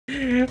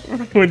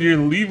When you're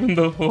leaving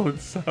the hole,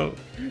 it's south.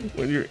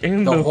 When you're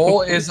in the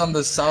hole is on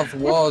the south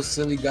wall,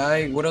 silly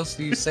guy. What else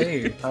do you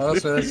say? How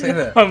else would I say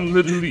that? I'm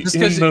literally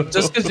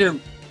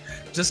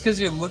just because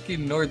you're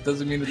looking north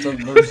doesn't mean it's on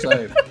the north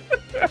side.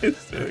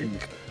 This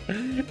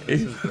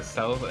is the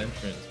south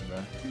entrance,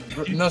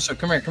 bro. No, so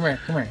come here.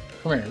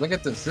 Look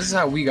at this. This is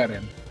how we got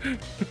in.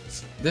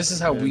 This is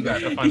how we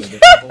got in.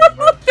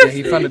 Yeah,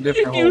 he found a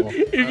different hole.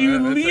 If you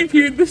leave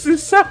here, this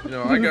is south.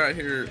 No, I got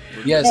here.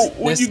 Yes,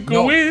 when you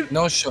go in.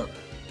 No, sure.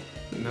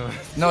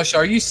 No,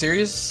 sure. Are you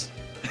serious?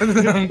 No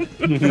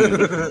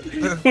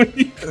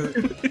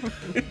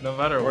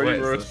matter what,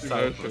 it's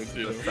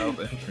the south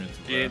entrance.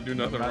 He ain't do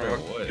nothing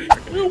wrong.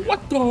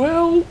 What the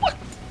hell?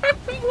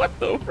 What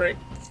the frick?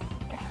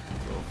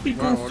 He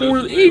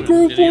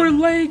grew 4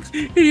 legs.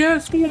 He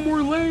has 4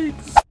 more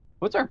legs.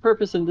 What's our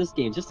purpose in this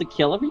game? Just to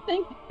kill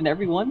everything and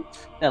everyone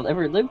that'll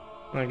ever live?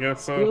 I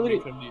guess so. We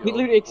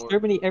literally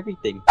exterminate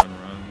everything.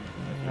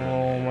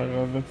 Oh my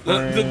god,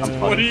 the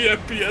 20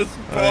 FPS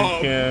bomb. I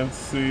can't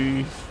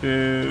see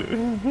shit.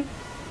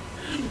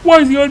 Why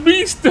is he on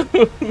me still?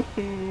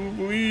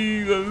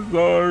 Please, I'm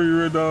sorry,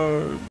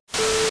 Renard.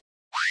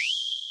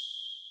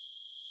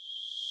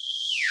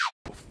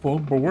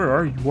 Fuck, but where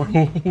are you?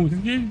 He's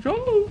getting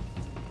jumped.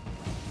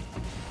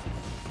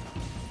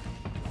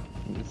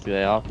 Let's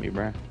get off me,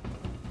 bro.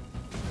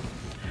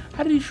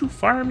 How did he shoot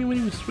fire at me when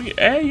he was swinging?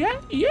 Hey,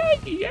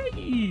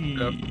 yay!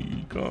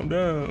 Calm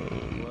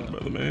down,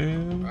 brother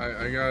man.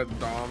 I got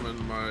Dom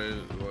in my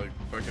like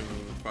fucking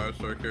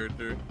 5-star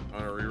character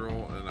on a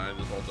reroll, and I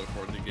just ulted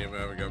 14 game.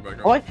 I haven't got back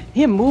on. What?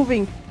 Him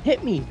moving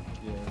hit me.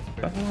 Yeah,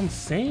 That's what I'm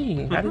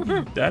saying. How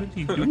did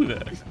he do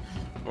that?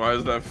 Why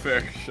is that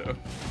fair, show?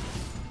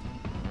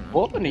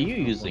 What weapon are you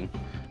using?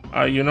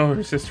 You know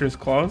her sister's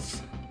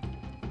claws?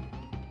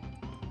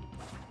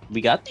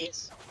 We got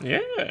these? Yeah.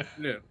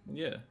 Yeah.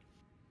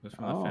 That's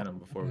from the Phantom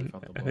before we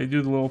found the ball. They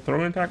do the little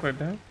throw attack like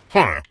that?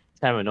 It's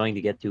kind of annoying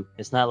to get to.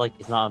 It's not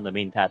on the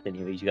main path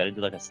anyways. You gotta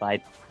do like a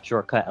side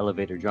shortcut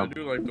elevator jump. I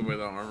do like the way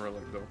that armor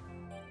looked though.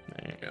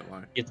 I can't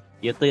lie. You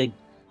have to like,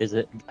 there's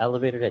an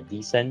elevator that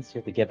descends. You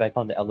have to get back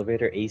on the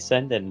elevator,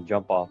 ascend, and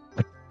jump off.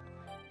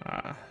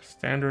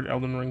 Standard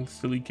Elden Ring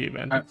silly cave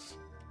bandits.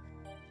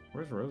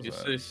 Where's Rose You at?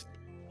 say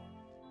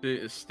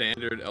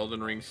standard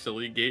Elden Ring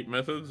silly gate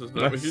methods? Is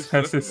that what you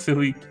said? That's a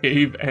silly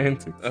cave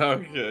antics.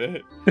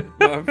 Okay.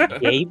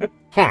 Gabe?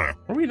 Were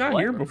we not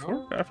What? here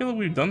before? I feel like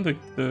we've done the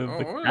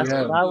That's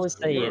what I was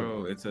saying.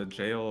 Bro, it's a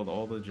jail.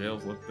 All the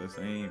jails look the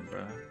same,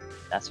 bro.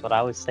 That's what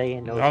I was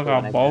saying. Y'all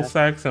got ball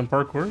sacks and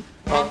parkour?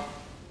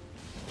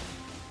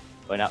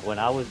 When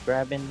I was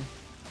grabbing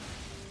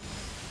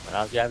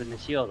the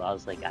shield, I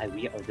was like,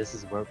 this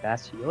is where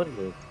Master Yoda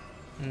lived.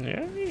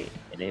 Yeah.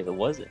 And it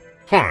wasn't.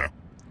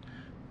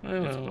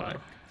 It's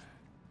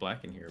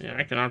black in here, bro. Yeah,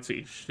 I cannot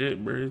see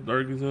shit, bro. It's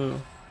dark as hell.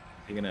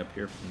 You're gonna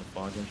appear from the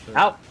fog and shit.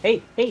 Ow!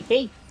 Hey!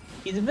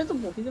 He's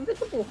invisible!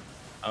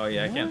 Oh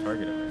yeah, I can't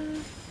target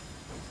him.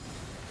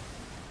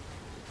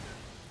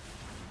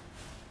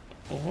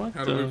 What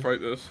How do we fight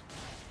this?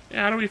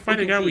 Yeah, how do we fight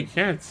a guy we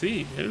can't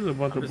see? It is a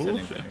bunch of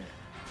bullshit.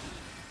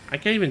 I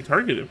can't even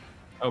target him.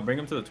 Oh, bring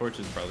him to the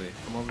torches, probably.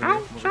 Come over here.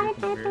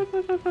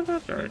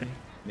 Sorry.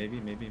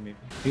 Maybe.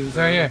 He was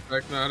right here.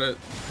 That's not it.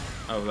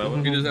 Oh, that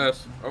one. He just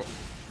asked. Oh.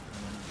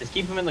 Just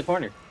keep him in the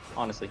corner.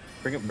 Honestly,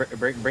 bring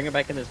it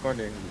back in this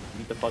corner and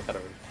beat the fuck out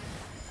of him.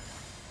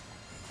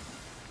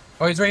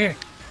 Oh, he's right here.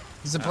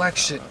 He's a black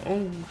shit.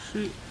 Oh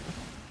shit.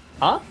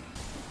 Huh?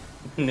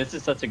 This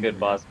is such a good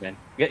boss, man.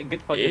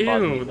 Good fucking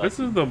boss. Ew, this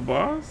is the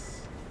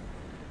boss?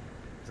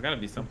 There's gotta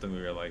be something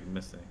we were like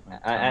missing.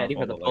 I didn't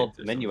have the full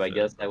menu, I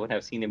guess. I wouldn't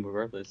have seen him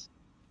regardless.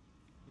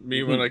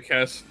 Me when I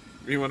cast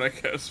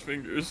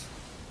fingers.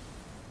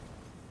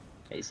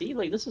 Hey, see,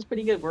 like this is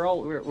pretty good. We're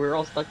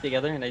all stuck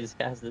together, and I just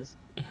cast this.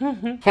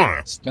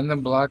 Spin the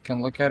block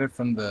and look at it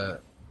from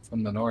the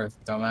north,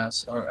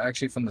 dumbass. Or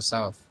actually from the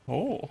south.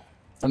 Oh.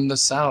 From the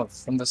south.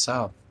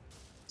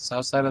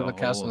 South side of the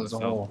castle is a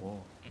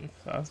hole.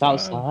 South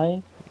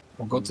side?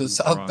 We'll go to the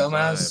south,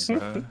 dumbass.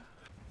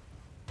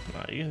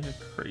 Nah, you guys are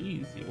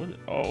crazy. What?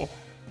 Oh.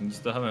 You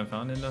still haven't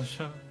found it, no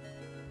show?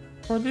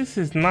 Bro, this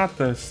is not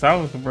the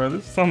south, bro.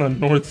 This is on the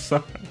north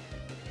side.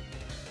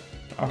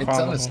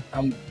 It's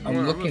on the,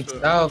 I'm looking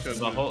south.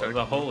 The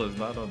hole is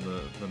not on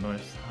the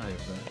north side,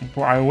 bro.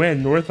 Bro, I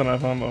went north and I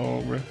found the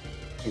hole, bro.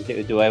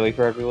 Do I wait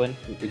for everyone?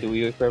 Do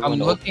we wait for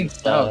everyone? I'm looking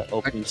south.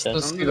 I can still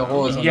see the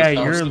holes. Yeah,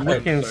 you're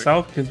looking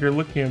south because you're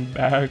looking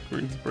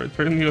backwards, bro.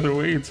 Turn the other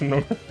way, it's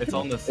north. It's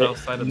on the south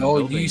side of the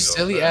building. No, you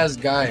silly ass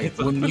guy.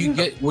 When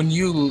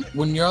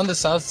you're on the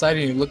south side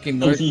and you're looking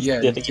north, yeah,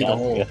 you see the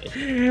hole.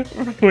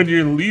 When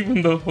you're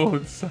leaving the hole,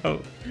 it's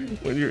south.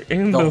 When you're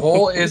in the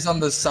hole is on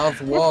the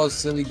south wall,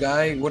 silly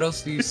guy. What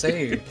else do you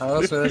say? How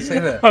else would I say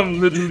that?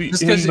 I'm literally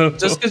just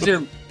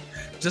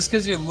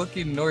because you're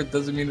looking north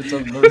doesn't mean it's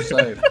on the north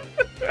side.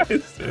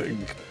 This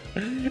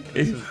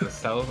is the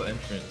south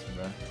entrance,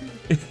 bro.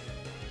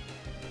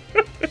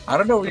 I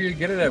don't know where you're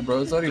getting at,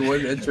 bro. It's only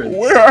one entrance.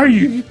 Where are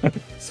you?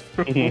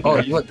 Oh,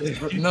 look.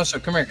 No, sir.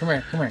 Come here.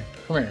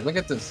 Look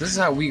at this. This is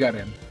how we got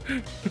in.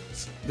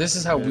 This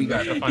is how we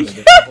got to him. find a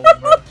different hole,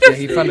 bro. Yeah,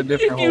 he found a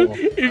different hole.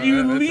 If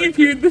you that's leave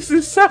actually- here, this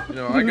is south. You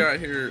know, I got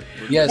here.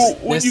 Yes, Well,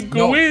 when this, you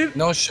go no, in-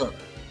 no show.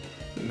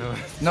 No.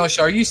 No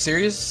show. Are you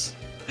serious?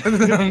 No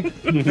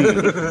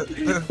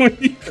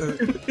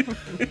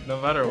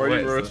matter Why what, you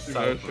it's roasting the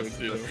south, that it's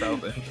shit, the Tito?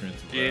 south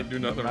entrance, bro. You ain't do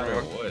nothing no matter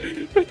wrong. what.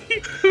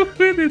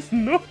 It is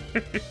not.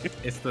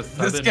 It's the This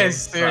southern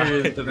guy's side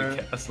serious, of bro.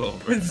 the castle,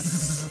 bro.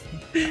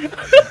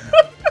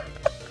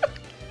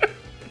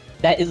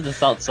 That is the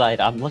south side.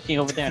 I'm looking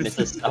over there and it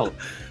says south.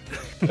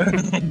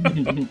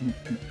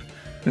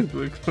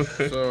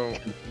 So,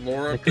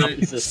 more The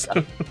compass update. is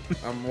south.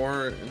 I'm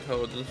more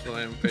intelligent than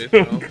I am faith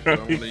now. So I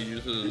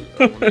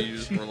want to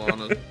use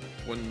Merlana's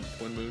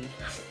twin moons.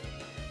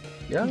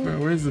 Yeah. Bro,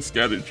 where's the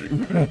scattered tree,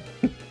 bro?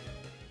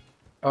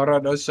 Hold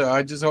on, no show.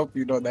 I just hope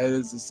you know that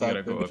is the You south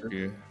gotta go up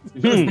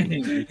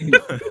entrance.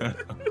 here.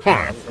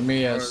 For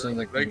me, yeah, it sounds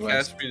like That the cat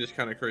west. speed is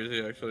kind of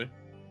crazy, actually.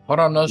 Hold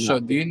on, no show.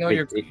 Do you know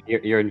Wait,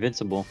 you're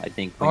invincible, I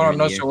think. when Hold you're on, in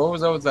no the show.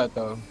 What was that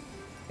though?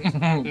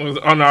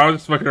 Oh no, I was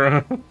just fucking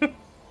around.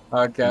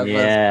 Okay,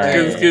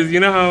 Yeah. Because you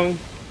know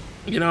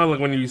how, like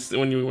when you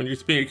spin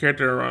your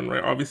character around,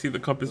 right? Obviously the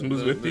compass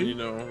moves with Then, you.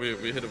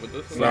 we hit it with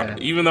this. So Yeah.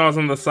 even though I was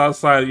on the south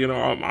side,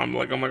 I'm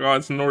like, oh,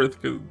 it's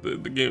north because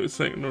the game is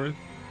saying north.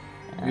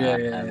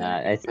 Yeah.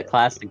 It's a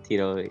classic,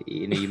 Tito.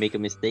 You make a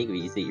mistake, but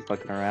you say you're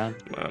fucking around.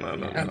 No,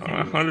 Yeah.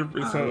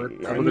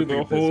 100%. I I would knew look the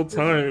at whole this,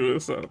 time it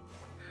was south.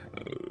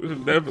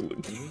 Definitely.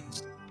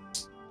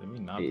 Did we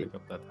not pick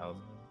up that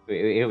thousand?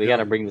 We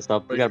gotta bring this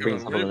up. We gotta bring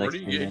this up on the Where next do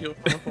you get stream.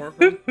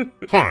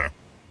 healed from?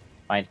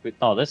 Fine.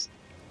 No,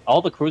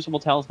 all the Crucible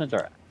talismans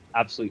are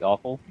absolutely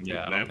awful.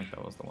 Yeah, I don't think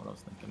that was the one I was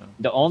thinking of.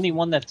 The only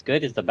one that's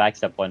good is the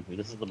backstep one. If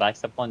this is the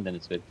backstep one, then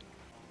it's good.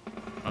 I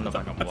don't know if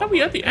I can I thought we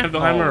had the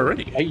Anvil Hammer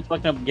already. Are you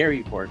fucking up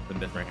Gary for it? the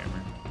different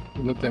hammer.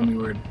 You looked at me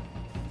weird.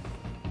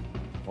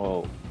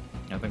 Whoa.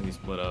 I think we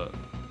split up.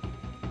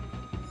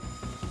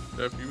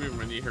 Jeff, you made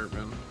my knee hurt,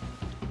 man.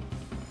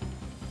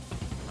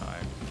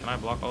 Alright, can I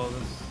block all of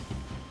this?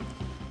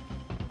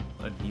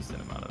 A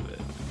decent amount of it.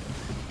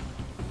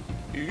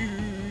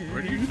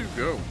 Where do you two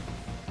go?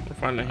 We'll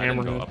find the I didn't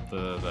hammer. go up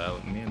the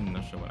me and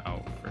Nusha went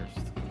out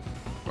first.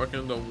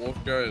 Fucking the wolf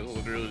guy is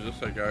literally just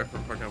that guy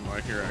from fucking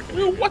My Hero Yo,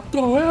 Academia. what the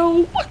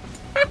hell?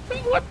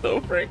 What the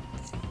frick?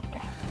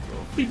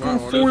 He Wow,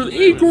 grew what four. is his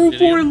He name? grew An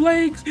 4 idiot?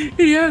 legs.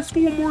 He has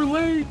 4 more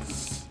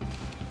legs.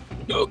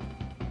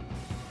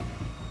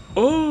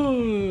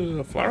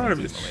 Oh, fly out of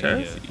his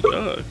chest.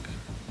 Yuck.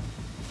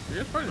 You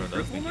guys fighting Bro, that's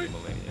Crystal Knight?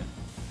 Millennia.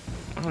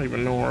 I don't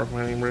even know where I'm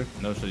fighting, bro.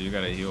 Nusha, you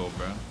gotta heal,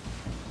 bro.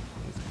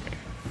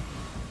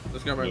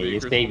 This guy might Yeah, be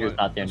your Crystal savior's Knight.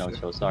 not there, no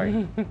show.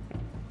 Sorry.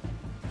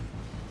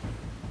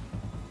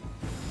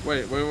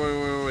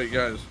 Wait,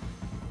 guys.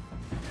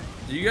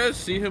 Do you guys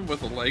see him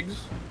with legs?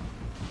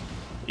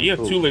 He has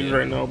 2 legs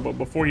right now, but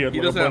before he had He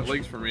like a doesn't have bunch.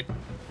 legs for me.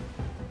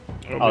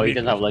 Oh, he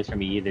doesn't have legs for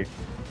me either.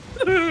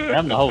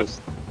 I'm the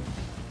host.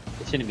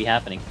 It shouldn't be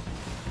happening.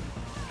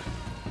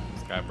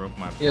 This guy broke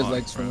my He has block,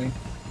 legs for bro. me.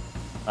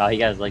 Oh, he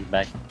got his legs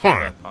back.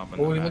 Huh. Popping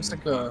Oh, the he looks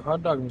like a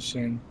hot dog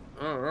machine.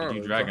 Oh, Did you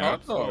it's drag a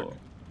out? hot dog.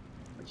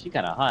 She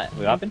kind of hot.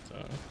 What happened?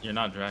 You're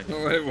not dragging.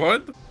 Oh, wait,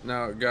 what?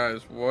 Now,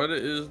 guys, what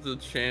is the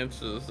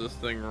chances this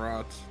thing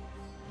rots?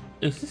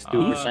 Is this 2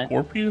 2%?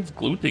 scorpions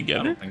glued I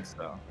together? don't think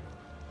so.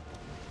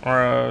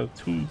 Or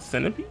 2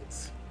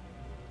 centipedes?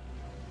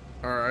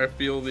 Alright, I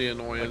feel the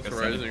annoyance Like a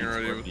rising centipede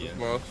already with this scorpion.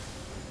 boss.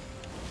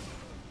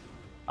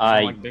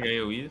 I Like big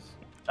AoEs?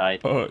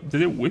 died.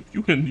 Did it whip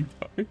you and you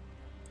died?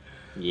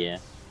 Yeah.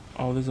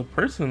 Oh, there's a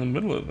person in the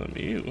middle of them.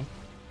 Ew.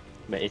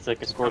 But it's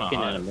like a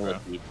scorpion hot, and a bro.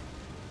 millipede.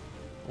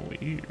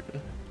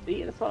 Weird.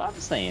 See, that's what I'm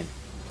saying.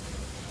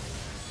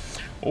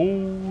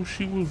 Oh,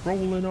 she was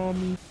rolling on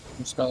me.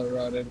 I'm Scarlet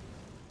Rotted.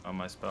 Oh,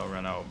 my spell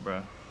ran out,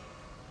 bro.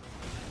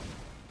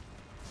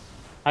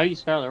 How you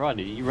Scarlet Rod?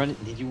 Did you run?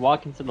 Did you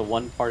walk into the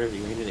one part of the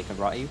arena that can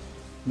rot you?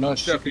 No,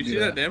 she Jeff, could you do see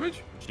that that.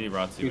 damage? She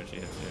rots you when she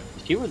hits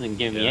you. She wasn't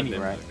giving me Yeah, any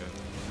damage right. is good.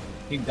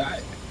 He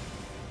died.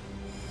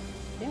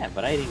 Yeah,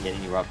 but I didn't get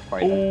any rock before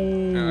I Oh,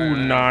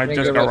 died. nah, I Think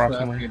just of got us rocked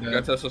after from he her. died.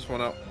 Gotta test this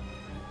one out.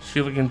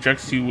 She like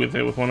injects you with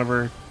it with one of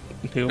her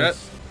tails. That-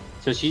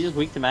 So she's just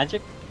weak to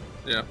magic?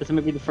 Yeah. This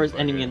might be the first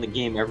Like enemy it. in the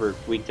game ever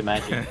weak to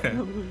magic.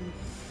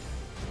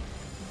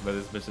 But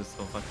this bitch is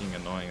so fucking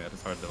annoying that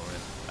it's hard to win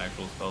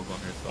actual spells on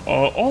herself.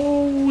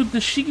 Oh,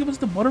 does she give us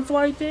the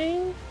butterfly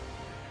thing?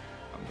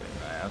 I'm getting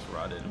my ass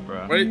rotted,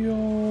 bro. Wait, Yo.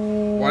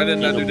 why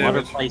didn't that She's do a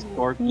damage? butterfly,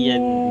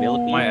 scorpion,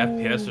 millipede. My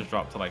FPS just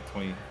dropped to like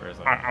 20 for a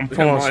second. I'm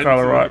pulling Mine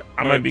Scarlet too. Rot.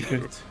 I might Mine be too.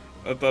 cooked.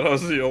 I thought I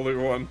was the only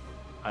one.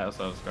 I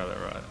also have Scarlet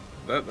Rot.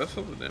 That's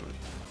all the damage.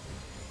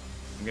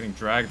 I'm getting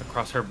dragged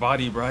across her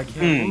body, bro. I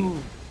can't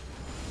move.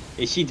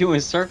 Is she doing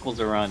circles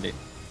around it?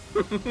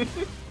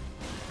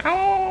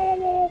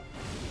 Ow.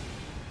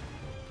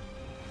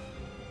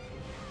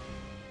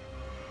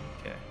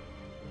 Okay.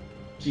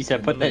 She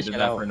said, "Put that Did shit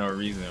that out." for no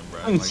reason,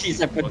 bro. She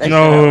said, "Put that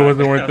No, it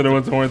wasn't worth it. It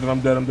wasn't worth it. I'm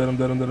dead. I'm dead. I'm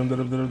dead. I'm dead. I'm dead.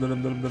 I'm dead. I'm dead.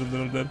 I'm dead. I'm dead. I'm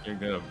dead. I'm dead. You're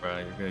good, bro.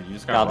 You're good. You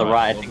just No, got the rot. rot.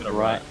 A I little think bit the of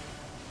rot.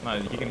 No,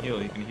 he can heal.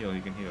 He can heal.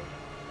 He can heal.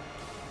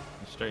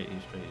 He's straight.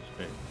 He's straight.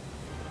 He's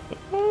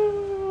straight.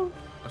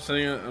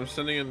 I'm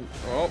sending in.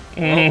 Oh,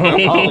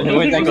 Oh,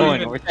 where's that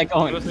going? Where's that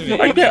going?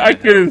 I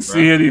couldn't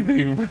see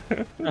anything.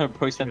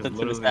 Bro sent it to the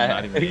Literally stat.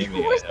 not even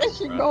aiming Where's at that him,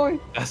 shit bro. going?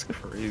 That's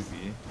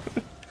crazy.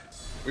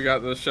 we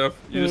got the chef.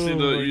 You just need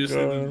Oh to. my You just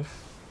need to. God.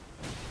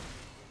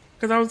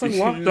 Cause I was like You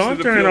locked see the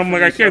onto her, and feel I'm for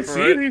like, I the can't chef,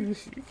 see right?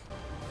 anything.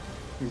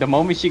 The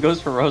moment she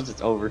goes for Rose,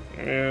 it's over.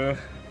 Yeah.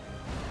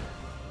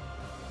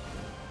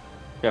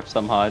 Jeff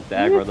somehow has the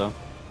aggro though.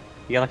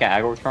 You got like an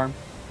aggro charm?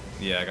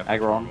 Yeah, I got the Aggro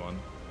charm arm.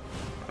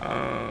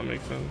 one.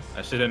 Makes sense.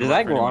 That shit didn't There's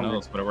work for aggro anyone armor.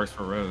 else, but it works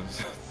for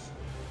Rose.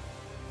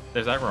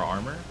 There's aggro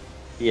armor?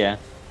 Yeah.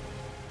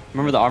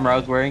 Remember the armor I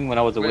was wearing when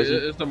I was a Wait,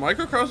 wizard? is the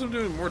microcosm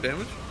doing more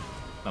damage?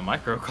 The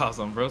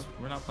microcosm, bros.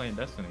 We're not playing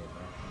Destiny,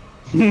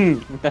 bro.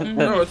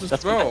 No, it's a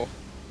that's spell.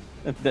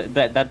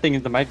 That thing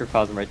is the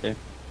microcosm right there.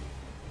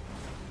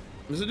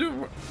 Is it doing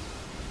more?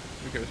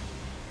 Okay.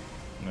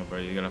 No, bro,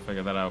 you gotta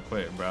figure that out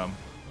quick, bro. I'm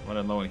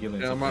running low on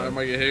healing. Yeah, I supply.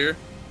 might get here.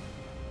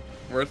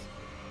 Worth.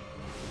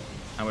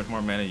 How much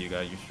more mana you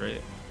got? You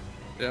straight?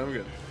 Yeah, I'm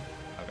good.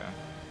 Okay.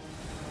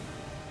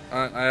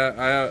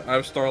 I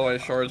have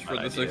Starlight shards for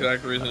Bad this idea.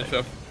 exact reason, Bad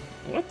Chef.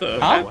 What the?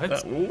 Huh?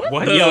 What?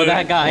 What? the- Yo,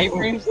 that got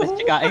A-frames? That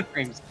shit got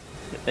A-frames.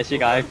 That shit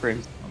got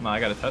A-frames. No, I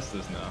gotta test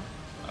this now.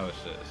 Oh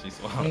shit, she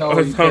swallowed. No, Oh,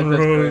 you can't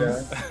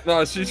Rose. test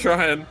No, she's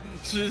trying.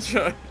 She's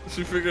trying.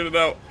 She figured it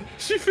out.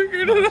 She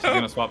figured No, it she's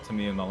gonna out. swap to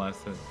me in the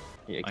last hit.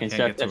 Yeah, I can can't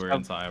Chef get to catch her in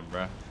up? time,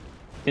 bro.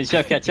 Can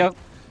Chef catch up?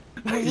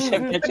 Can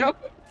Chef catch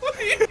up?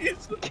 Can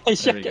There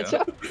Chef we catch go.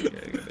 up?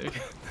 There you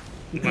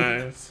go.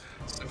 Nice.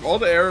 If all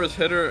the arrows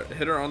hit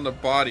her on the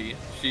body,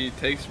 she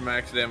takes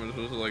max damage,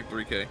 which is like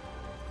 3k.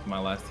 My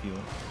last heal.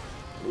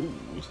 Ooh,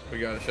 we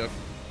got it, Chef.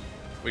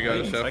 We got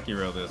it, Chef.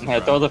 Sekiro this, Can I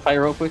bro. throw the fight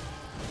real quick?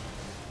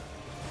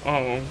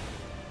 Oh.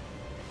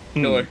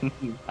 Killer.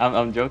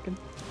 I'm joking.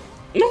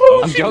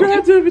 No, I'm she joking.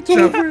 grabbed him. It's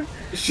over.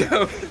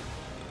 Chef.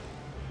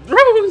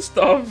 Rose,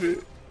 stop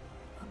it.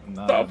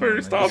 Nah, Stop her.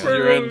 man, Stop her,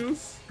 You're in.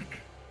 Rose.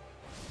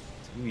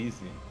 Too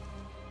easy.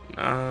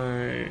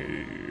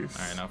 Nice.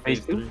 Alright, now Phase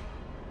phase two?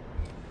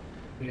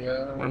 3.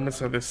 Yeah. We're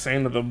missing the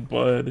same of the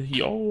bud.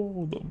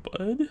 Yo, the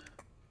bud.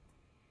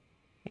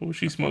 What was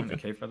she smoking?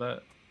 Okay for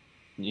that?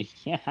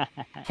 Yeah.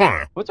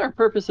 What's our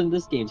purpose in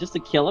this game? Just to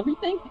kill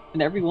everything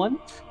and everyone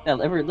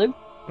that'll ever live?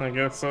 I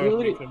guess so.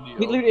 We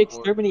literally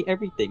exterminate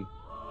everything.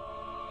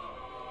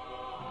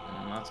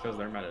 That's because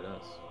they're mad at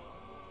us.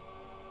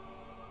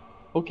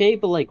 Okay,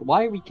 but like,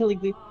 why are we killing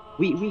the?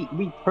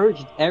 We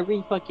purged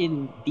every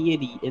fucking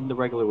deity in the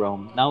regular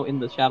realm. Now in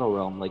the shadow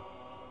realm, like,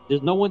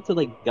 there's no one to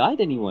like guide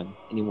anyone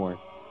anymore.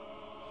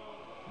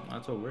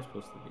 That's what we're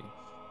supposed to be.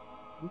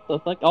 What the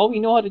fuck? All we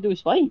know how to do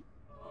is fight.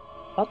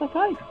 How that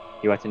guy?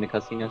 You watching the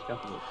cutscene, Joe?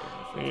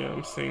 Yeah,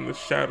 I'm seeing the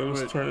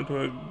shadows Wait. turn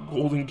into a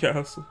golden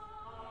castle.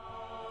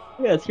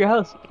 Yeah, it's your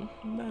house.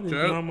 That is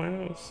Yep. not my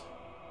house.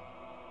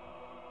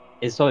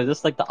 Is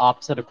this like the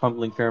opposite of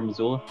crumbling Fair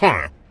Missoula?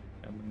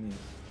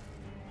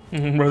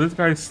 Bro, this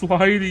guy's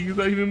sliding. He's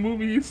not even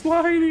moving. He's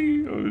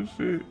sliding. Oh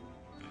shit.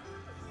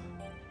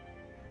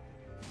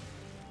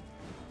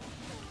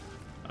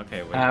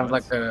 Okay, wait. I have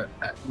what's- like a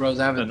Rose.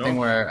 I have a The thing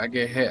north- where I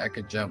get hit, I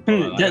could jump.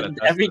 Hold on, I gotta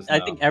test this I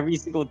now. think every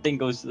single thing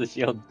goes to the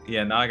shield.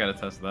 Yeah, now I gotta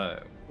test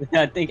that.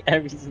 I think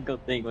every single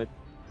thing would.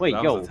 Wait,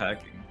 That yo, was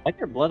attacking. why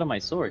there blood on my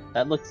sword?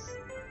 That looks.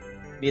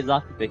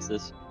 Miyazaki fixed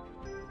this.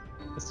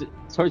 This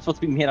sword's supposed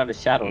to be made out of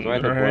shadows,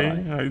 right? There's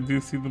blood on it. I do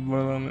see the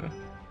blood on it.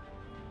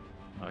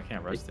 Oh, I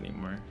can't rest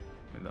anymore.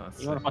 No,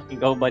 it's You wanna fucking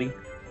go, buddy?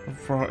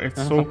 Bro, it's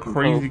Uh, so fucking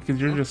crazy go. because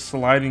you're just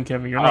sliding,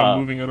 Kevin. You're not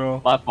moving at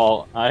all. My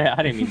fault. I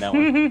didn't mean that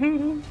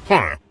one.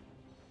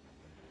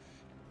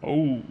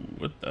 Oh,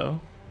 what the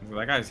hell?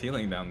 That guy's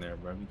healing down there,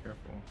 bro. Be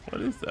careful. What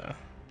is that?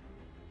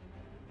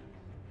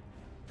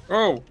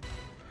 Oh,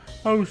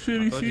 Oh shit,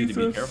 I he told you sees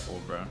to be us.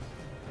 careful, bro.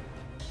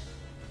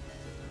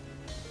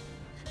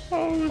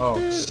 Oh, Oh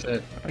shit.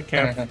 shit! I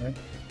can't.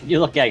 You're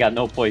lucky I got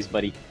no poise,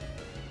 buddy.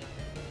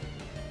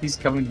 He's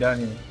coming down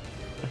here.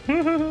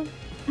 Oh,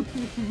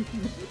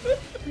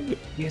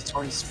 He's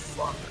hard as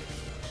fuck.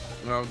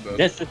 no, I'm dead.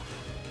 This,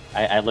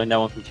 I learned that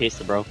one from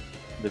Chaser, bro.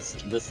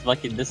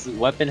 This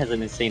weapon has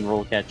an insane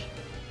roll catch.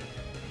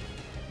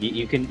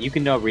 You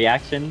can know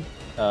reaction,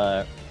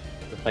 if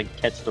like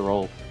catch the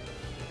roll.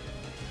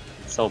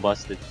 It's so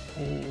busted.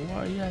 Oh,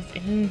 why he has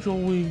angel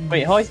wings?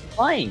 Wait, how is he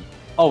flying?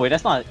 Oh wait,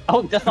 that's not.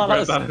 Oh, that's not Bro,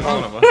 us. that's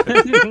not one of us.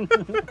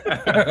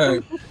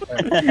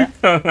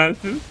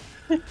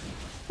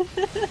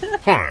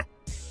 What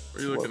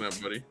are you looking at,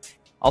 buddy?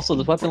 Also,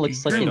 this weapon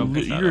looks like You're, an,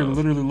 you're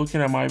literally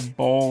looking at my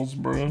balls,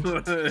 bro.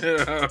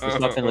 this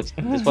weapon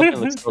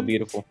looks so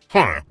beautiful.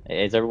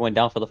 Is everyone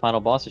down for the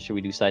final boss, or should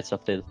we do side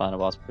stuff to the final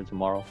boss for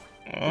tomorrow?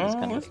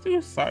 Let's do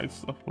side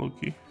stuff,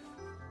 Loki.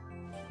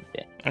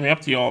 Yeah. I mean,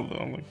 up to y'all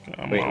though. Like,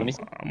 I'm Wait, all, let me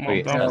see. I'm all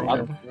Wait, down for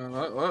I'll-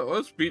 whatever.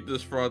 Let's beat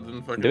this fraud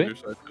then fucking Do it? do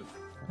side shit.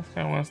 This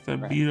guy wants to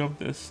Right. beat up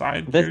this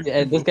side. This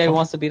character. guy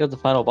wants to beat up the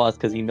final boss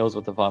because he knows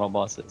what the final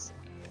boss is.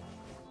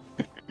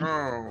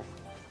 Oh,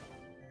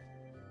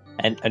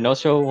 And no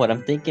show. What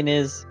I'm thinking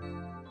is,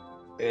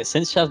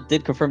 since Chef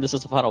did confirm this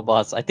is the final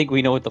boss, I think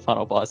we know what the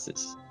final boss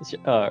is.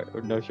 Or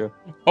no show.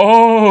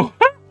 Oh,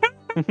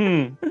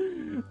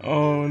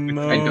 Oh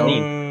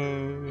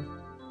no.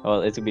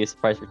 Well, it's gonna be a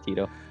surprise for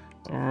Tito.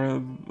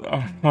 Hello?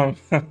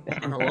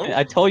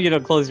 I told you to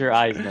close your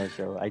eyes, No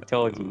Show. I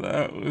told you.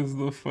 That was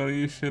the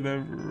funniest shit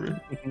ever.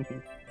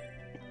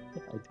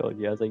 I told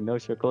you. I was like, No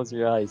Show, close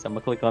your eyes. I'm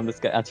gonna click on this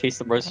guy. I'll chase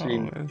the bro Oh,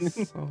 stream.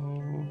 that's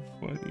so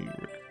funny,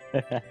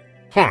 bro.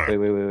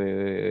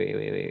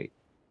 Wait.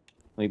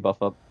 Let me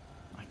buff up.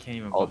 I can't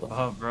even Hold buff on.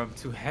 up, bro. I'm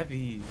too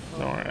heavy.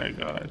 Don't worry, I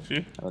got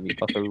you. Let me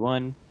buff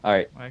everyone. All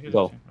right, I could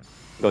go,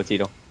 just- go,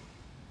 Tito.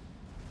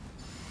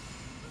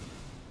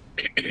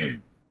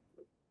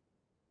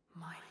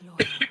 My loyal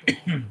lord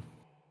and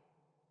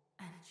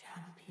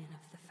champion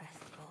of the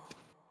festival.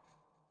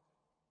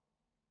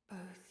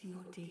 Both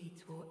your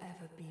deeds will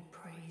ever be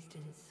praised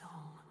in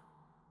song.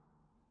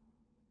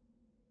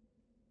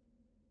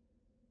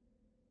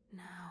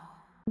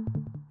 Now,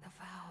 the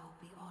vow will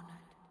be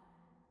honored,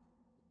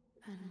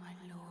 and my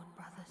lord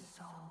brother's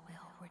soul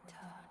will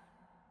return,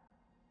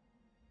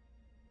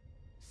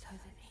 so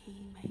that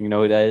he may You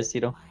know who that is,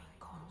 Tito? my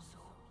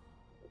consort.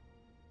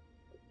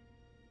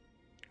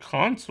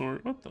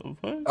 Consort? What the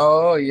fuck?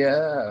 Oh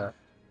yeah.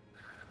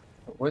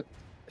 What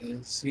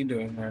is he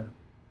doing there?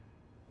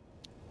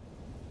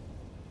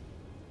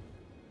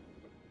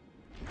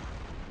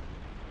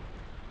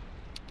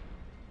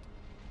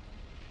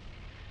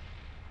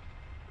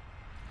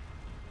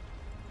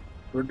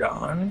 We're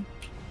done.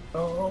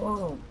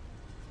 Oh,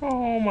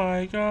 Oh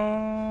my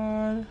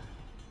god.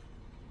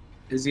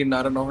 is he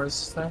not an horse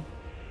this time?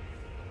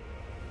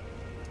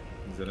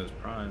 He's at his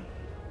prime.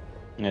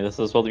 Yeah, this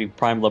is supposed to be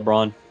Prime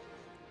LeBron.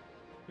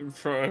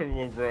 Prime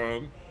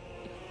LeBron.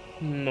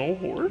 No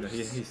horse?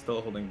 He's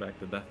still holding back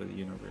the death of the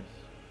universe.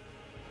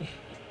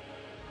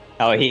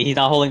 Oh, he's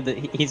not holding the.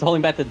 He's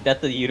holding back the death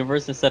of the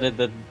universe instead of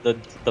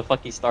the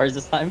fucking stars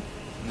this time.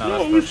 No,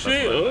 Oh that's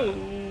shit. what I Oh.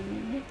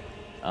 meant.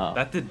 Oh.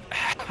 That did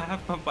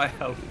half of my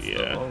health.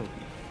 Yeah. So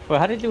Well,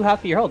 how did you do half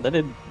of your health? That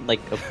did like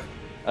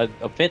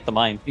a fifth of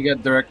mine. He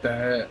got direct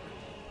hit.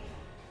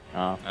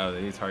 Oh. oh,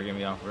 he's targeting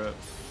me off rip.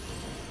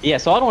 Yeah,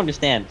 so I don't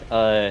understand.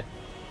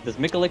 Does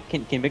Mikola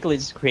can Mikola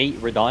just create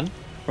Radon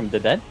from the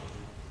dead,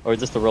 or is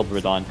this the real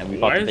Radon? And we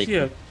Why fought the is he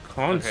fake? a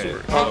consort?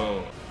 Okay,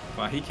 so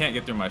well, he can't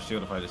get through my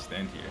shield if I just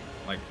stand here.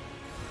 Like,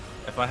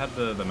 if I had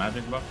the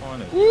magic buff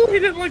on, it, Ooh, he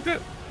didn't like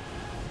that.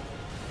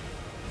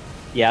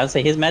 Yeah, I'd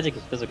say his magic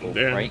is physical,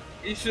 Damn. right?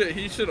 He should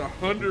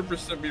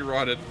 100% be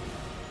rotted.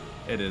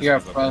 it is. You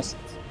got physical. frost.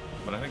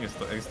 But I think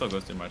it still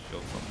goes through my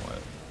shield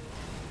somewhat.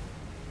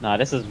 Nah,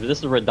 this is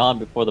Radon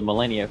before the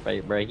Millennia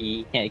fight, bro.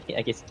 He can't.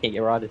 I guess he can't get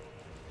rotted.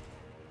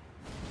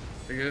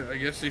 I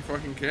guess he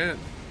fucking can't.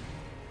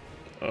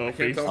 Oh, I can't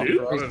phase tell.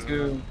 two? Phase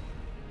two.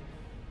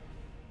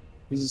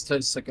 He's just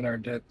touch sucking our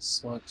dead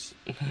sludge.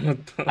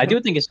 I do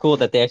think it's cool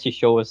that they actually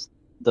show us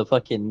the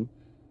fucking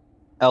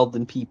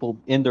Elden people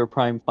in their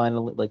prime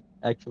finally, like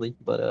actually.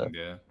 But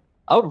Yeah.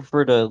 I would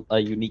prefer to a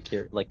unique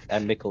here, like a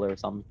Mikola or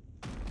something.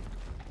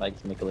 Like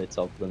Mikola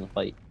itself in the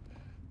fight.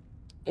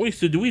 Wait,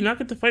 so do we not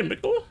get to fight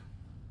Mikola?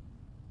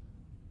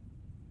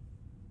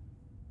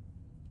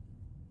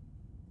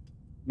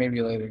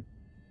 Maybe later.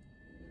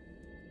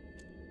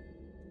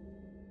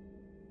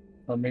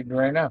 Or maybe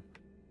right now.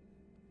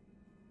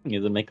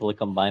 Is it Mikola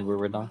combined with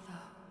Radon?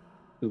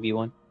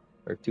 2v1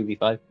 or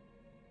 2v5? At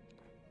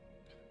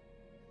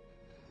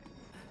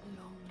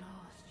long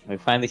last, We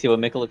finally see what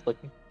Mikola looks like.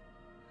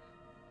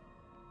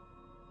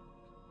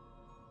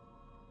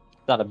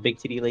 Not a big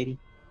titty lady.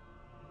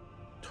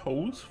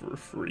 Toes for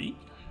free?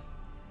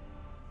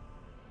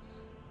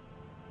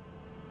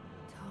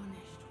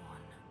 tarnished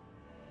one.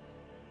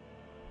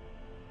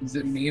 Is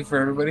it me for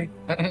everybody?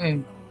 Old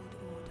order.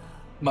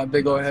 My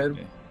big old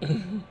head. If you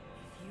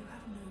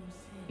have known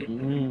sin, Mm. if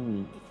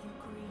you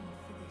grieve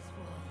for this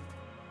world,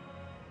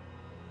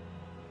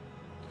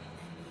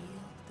 then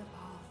yield the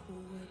path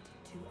forward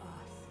to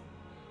us.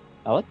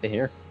 I like the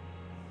hair.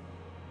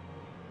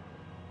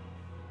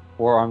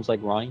 Forearms like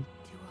Ronnie. To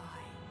I,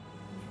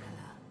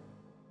 Nicola,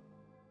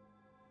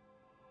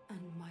 and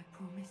my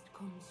promised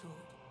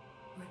consort,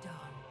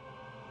 Radon.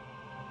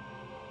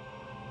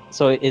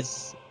 So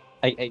it's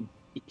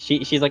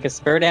she's like a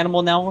spirit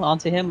animal now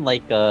onto him,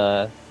 like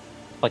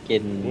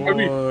fucking. What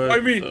Why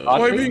me? the-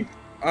 Why me?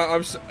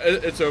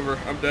 It's over.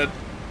 I'm dead.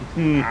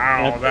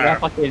 Ow, that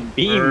fucking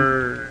beam.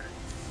 hurt.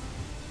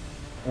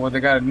 Well, they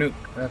got a nuke.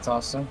 That's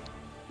awesome.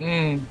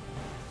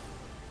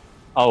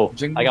 Oh,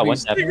 Jingle I got one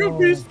beast. step. Single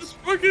Beast is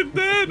fucking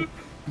dead.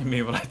 I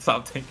mean, when I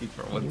stopped thinking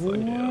for 1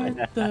 second,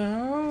 What the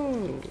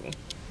hell?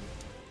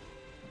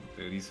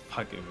 dude, he's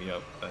fucking me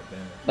up. That damn.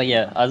 But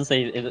yeah, I was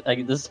gonna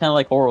say this is kind of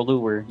like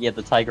Horolu, where he had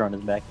the tiger on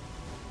his back.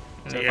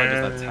 So if I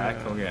just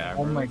attack, he'll get aggro.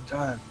 Oh my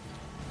god.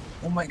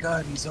 Oh my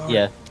god, he's on.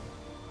 Yeah.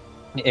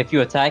 If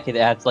you attack, it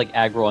adds like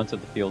aggro onto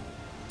the field.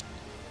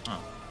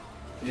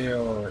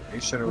 Yo, they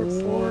should have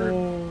went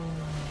forward.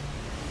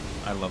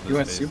 I love You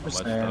went this Super face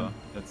so much, Saiyan.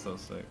 though. It's so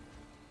sick.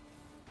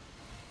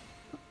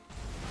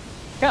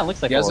 Kind of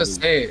looks like Yeah, I was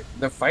Horolu. gonna say,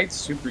 the fight's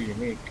super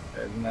unique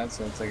in that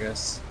sense, I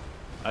guess.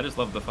 I just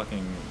love the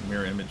fucking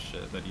mirror image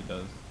shit that he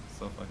does. It's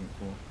so fucking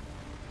cool.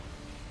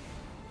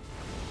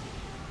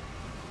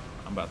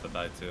 I'm about to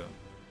die too.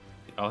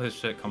 All his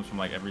shit comes from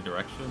like every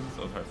direction,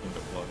 so it's hard for him to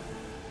flow.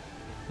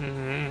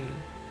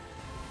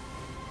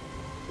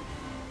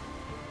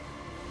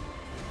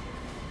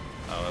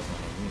 Oh, that's not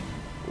me.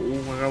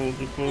 Oh my god,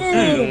 look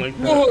close. Like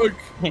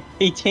Look!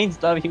 He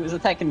changed up. He was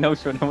attacking No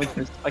Show, and went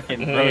for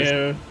fucking Rose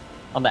Yeah.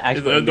 on the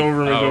actual. Don't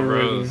remember. Oh, Don't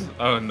Rose.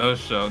 remember. Oh, no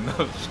show.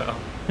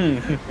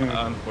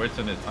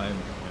 Unfortunate timing.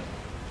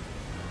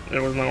 It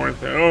was not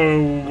worth it.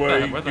 Oh my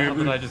Where the hell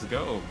did I just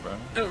go,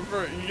 bro?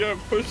 Bro, you gotta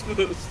push to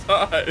the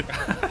side.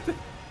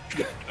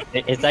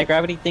 Is that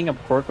gravity thing a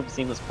quirk of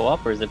seamless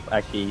co-op, or is it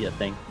actually a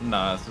thing?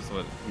 Nah, it's just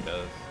what he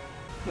does.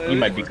 You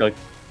might be cooked.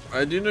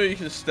 I do know you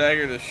can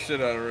stagger the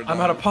shit out of it.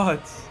 I'm out of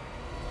pots.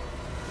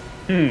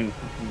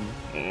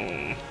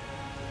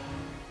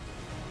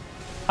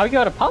 How you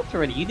out of pots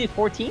already? You did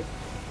 14?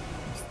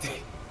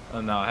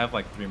 Oh no, I have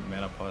like 3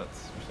 mana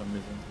pots for some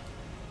reason.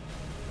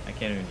 I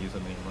can't even use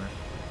them anymore.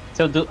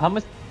 So how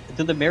much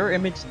do the mirror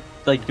image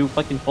like do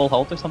fucking full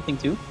health or something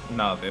too?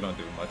 No, they don't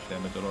do much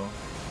damage at all.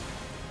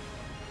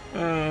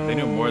 They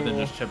do more than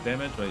just chip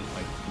damage, but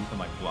like you can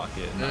like block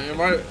it. And Yeah,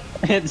 not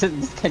you get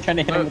Just trying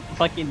to hit him with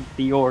fucking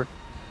Dior.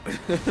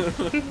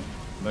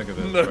 Look at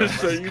this. No, bro.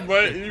 so you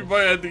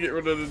might have to get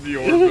rid of the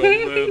Dior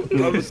build,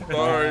 man. I'm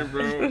sorry,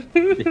 bro.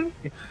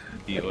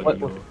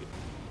 Dior.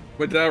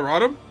 Wait, did I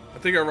rot him? I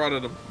think I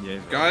rotted him. Yeah,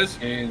 he's Guys,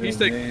 he's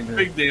taking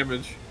big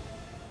damage.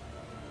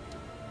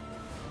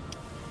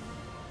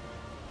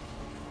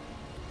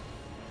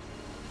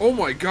 Oh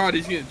my god,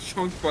 he's getting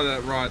chunked by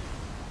that rot.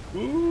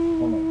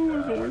 Ooh,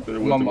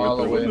 I'm all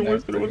the way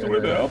next to it.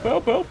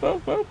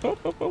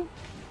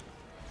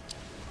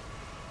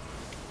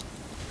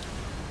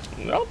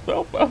 Help.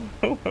 Help.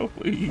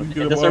 Please,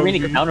 get Does above Arena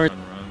me. counter?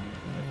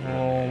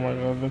 Oh my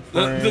god, the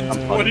The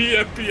frame. 20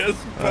 FPS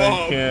I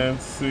bomb.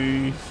 can't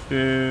see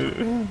shit.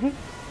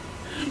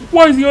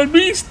 Why is he on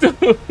me still?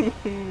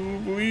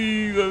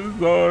 Please, I'm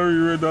sorry,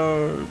 Renan.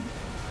 Oh,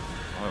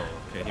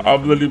 okay.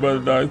 I'm literally about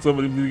to die.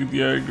 Somebody please get the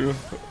aggro.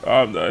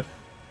 I'm dead.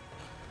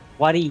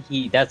 Why did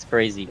he? That's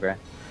crazy, bro.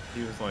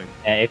 He was like,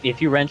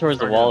 If you ran towards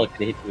the wall, it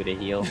could hit you with a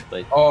heal,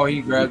 but Oh,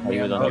 he grabbed He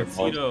me. was on on the-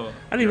 your Tito.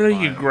 I didn't even know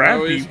he could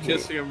grab Oh, he's people.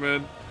 kissing him,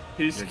 man.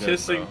 He's You're good,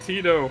 kissing bro.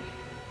 Tito.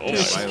 Oh Yeah, my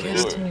She violated.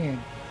 kissed god. me.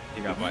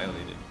 He got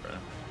violated,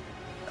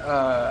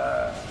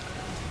 bro.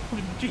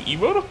 Did you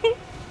emote him?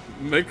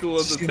 Nicola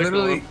the She Tickler.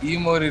 literally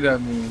emoted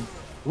at me.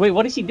 wait,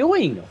 what is he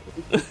doing?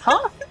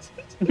 Huh?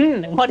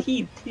 What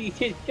he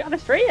got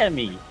astray at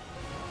me?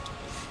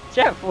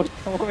 Jeff, what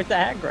was the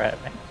hand grab?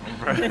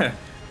 Bruh.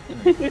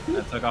 I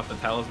took off the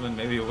talisman.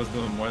 Maybe it was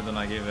doing more than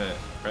I gave it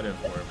credit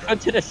for, bro.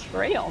 Put it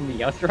astray on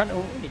me. I was trying to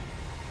win.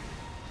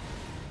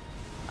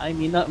 I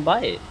mean nothing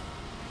by it.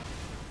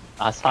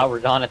 I saw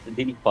Radon at the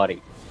Diddy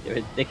party. There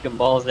was dick and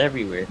balls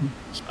everywhere.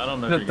 I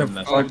don't know What if you're the giving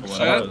that fuck, stuff to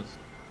chat? one of those.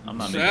 I'm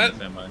not Chat? making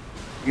the same way.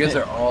 You guys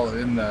are all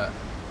in that.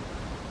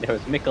 There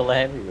was Mikola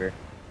everywhere.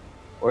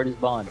 Where's his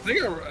bond?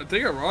 I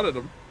think I rotted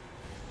him.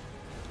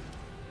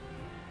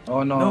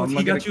 Oh no, No, I'm he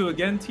not got gonna... you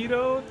again,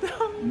 Tito.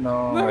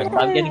 No.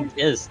 Stop getting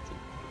pissed.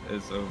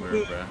 It's over,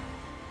 bro.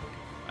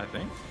 I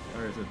think,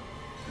 or is it?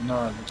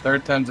 No, the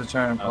third time's a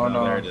charm. Oh, Oh no,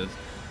 no. there it is.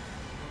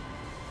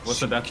 What's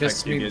She the death kissed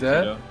text you me get,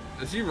 dead? Tito?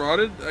 Is he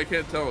rotted? I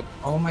can't tell.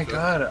 Oh my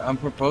god, I'm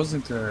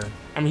proposing to her.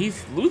 I mean,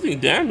 he's losing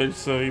damage,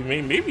 so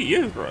maybe he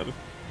is, brother.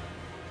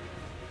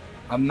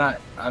 I'm not.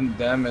 I'm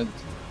damaged.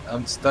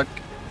 I'm stuck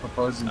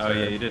proposing to Oh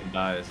her. yeah, you didn't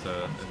die, so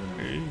it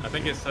doesn't- I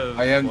think it says.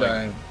 I am like,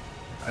 dying.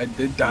 I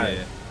did die.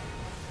 Yeah.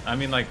 I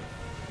mean, like,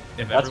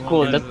 if That's everyone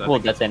cool, dies, that's I cool,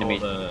 think it's death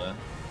animation.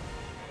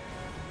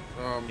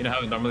 called, you know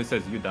how it normally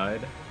says you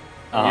died?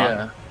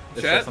 Yeah. It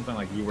Chat? says something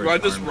like you were. Do I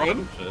just charmed or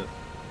run? some shit.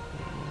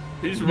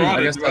 He's I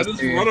rotted. guess Do I that's just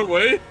the- run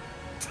away?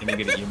 And you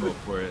get an emote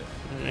for it.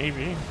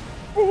 Maybe.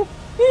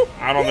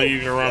 I don't think you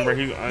can remember.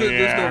 He's There's no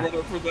yeah.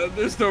 running from that.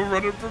 There's no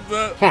running from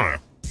that. Huh.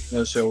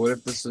 No, so what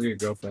if this is your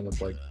girlfriend? Look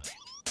like.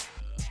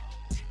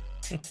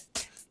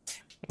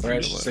 Or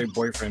I should say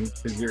boyfriend,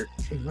 because you're.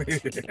 What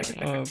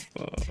the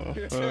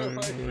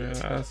fuck, man?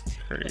 That's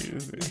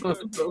crazy.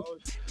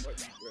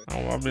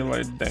 I'll be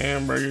like,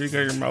 damn, bro, you got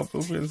your mouth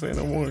open and say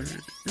no more.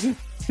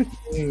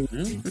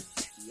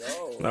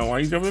 Now, why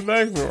you jumping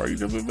back, bro? Why you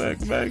jumping back?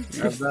 I'm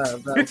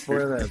not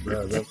for that,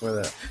 bro. I'm not for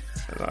that.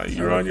 Nah,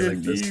 you're on your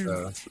like this, knees.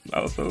 though.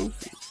 Mouth open.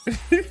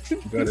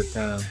 Go to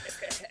town.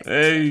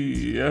 Hey,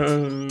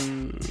 yo.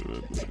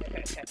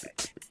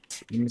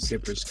 Let me see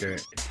her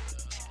skirt.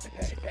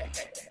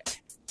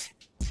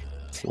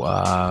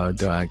 Wow,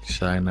 do I act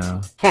shy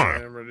now? I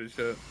am ready to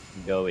shit.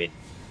 Go in.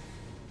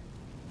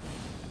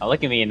 Oh,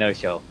 look at me in No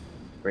Show.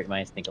 Great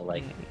minds think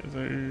alike.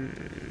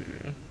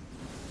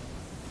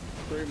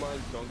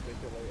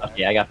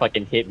 Okay, I got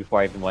fucking hit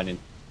before I even went in.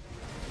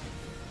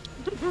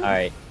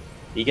 Alright.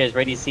 You guys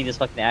ready to see this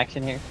fucking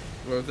action here?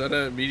 Well, is that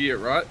an immediate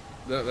rot?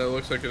 That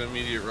looks like an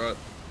immediate rot.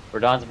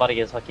 Radon's about to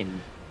get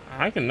fucking.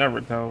 I can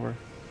never tell, bro.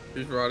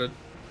 He's rotted.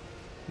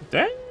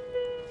 Damn.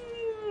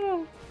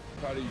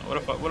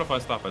 What if I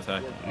stop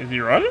attacking? Is he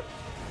running?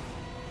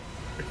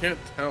 I can't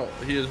tell.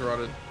 He is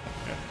rotted.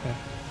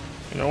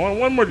 You know,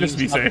 one more just to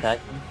be Stop safe.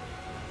 attacking.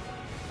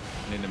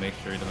 I need to make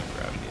sure he doesn't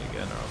grab me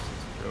again, or else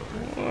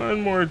it's over.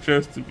 One more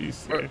just to be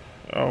safe.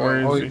 Oh,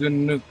 where Oh, is he's he?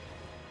 doing nuke.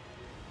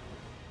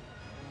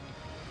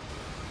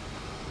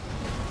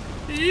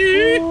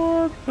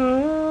 What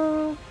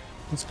the?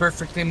 It's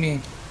perfectly me.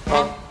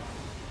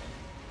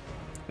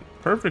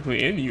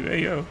 Perfectly in you,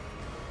 ayo.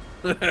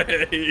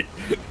 Hey.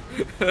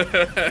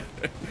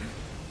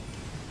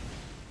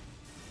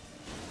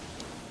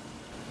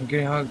 I'm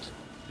getting hugged.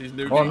 He's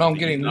new. Oh no, I'm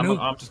getting I'm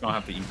nuked. just gonna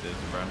have to eat this,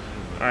 bro.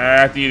 I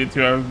have to eat it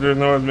too. There's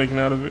no one's making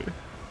out of it.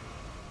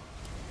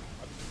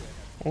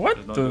 What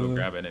There's no the? little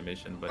grab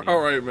animation, but All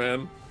right,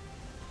 man.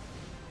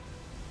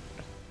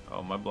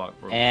 Oh, my block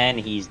broke. And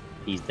he's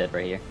dead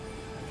right here.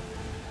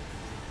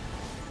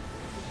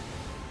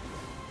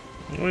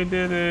 We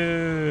did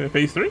it.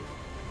 Phase 3?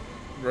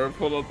 Bro,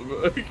 pulled out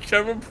the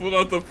Kevin pulled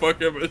out the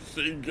fucking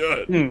machine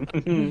gun.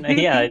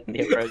 Yeah,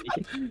 bro.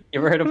 You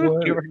ever heard of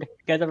you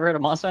guys ever heard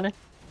of Monster Hunter?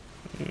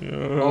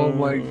 Oh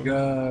my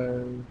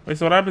god. Wait,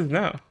 so what happens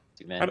now?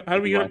 Dude, man, How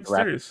do we you get want to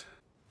wrap- upstairs?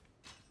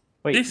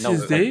 Wait, This no,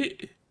 is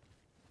it?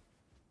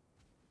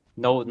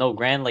 no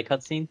grand like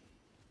cutscene.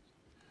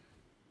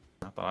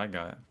 I thought I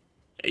got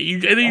it.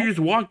 And then you just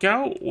walk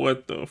out?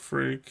 What the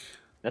frick?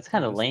 That's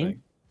kind of This lame.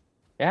 thing.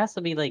 There has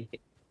to be like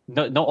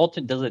no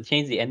alter. Does it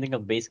change the ending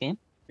of the base game?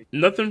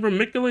 Nothing from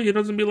Mikula? He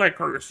doesn't be like,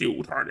 curse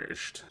you,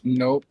 tarnished.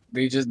 Nope,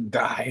 they just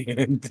die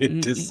and they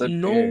disappear.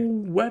 No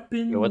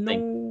weapon, Yo, what no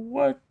thing?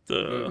 what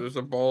the? There's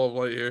a ball of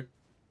light here.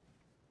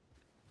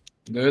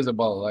 There is a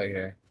ball of light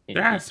here.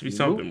 There has to be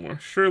something more.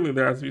 Surely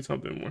there has to be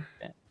something more.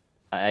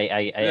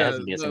 It has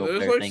to be a single there's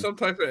player like thing. some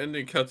type of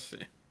ending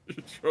cutscene.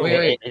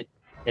 Wait.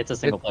 It's a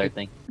single player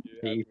thing.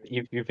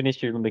 You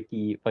finished your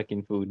Lumiki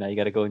fucking food. Now you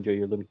gotta go enjoy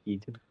your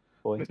Lumiki too,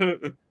 boy.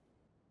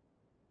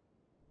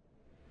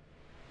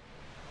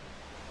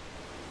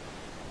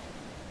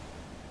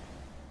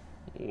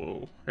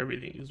 Whoa,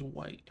 everything is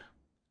white.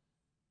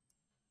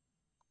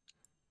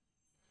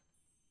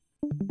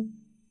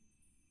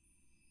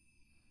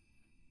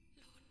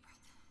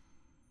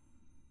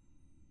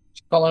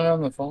 She's calling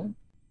on the phone.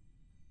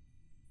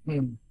 I'm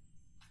going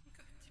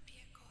to be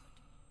a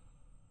god.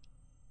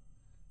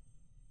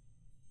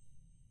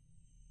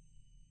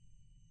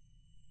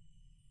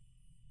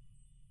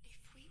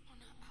 If we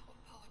honor our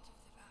part of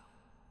the vow,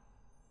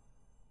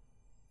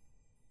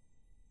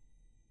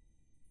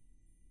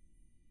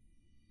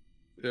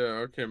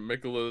 Yeah, okay,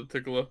 Mikula the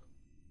Tickler.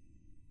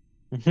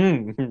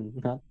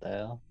 Not the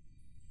hell.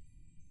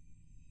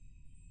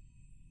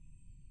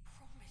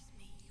 promise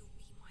me you'll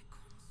be my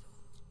consort.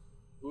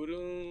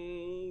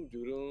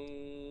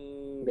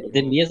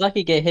 Did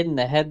Miyazaki get hit in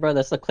the head, bro?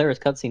 That's the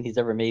clearest cutscene he's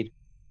ever made.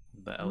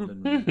 The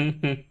Elden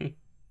Ring.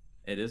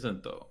 It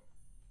isn't though.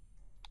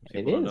 It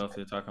People don't is. know if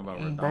they're talking about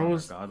Radon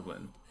Bro's- or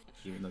Godwin,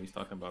 even though he's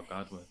talking about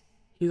Godwin.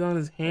 He's on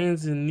his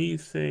hands and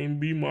knees saying,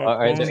 "Be my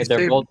Alright, consort."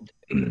 they're both.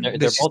 Did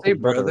They're she both say his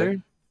brother. brother?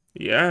 Right?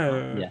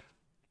 Yeah. Yeah.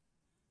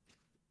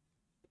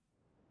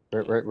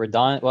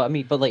 Radon. Well, I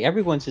mean, but like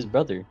everyone's his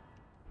brother.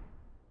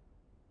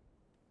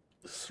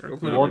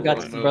 Circle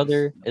Morgoth's his knows.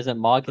 brother. Isn't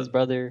Mog his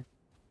brother?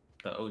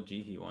 The OG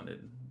he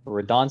wanted.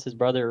 Radon's his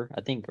brother.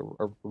 I think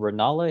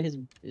Renala his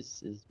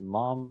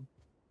mom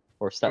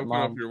or Open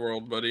up stepmom. your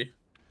world, buddy.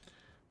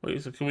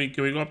 Wait, so can we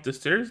go up the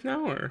stairs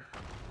now or?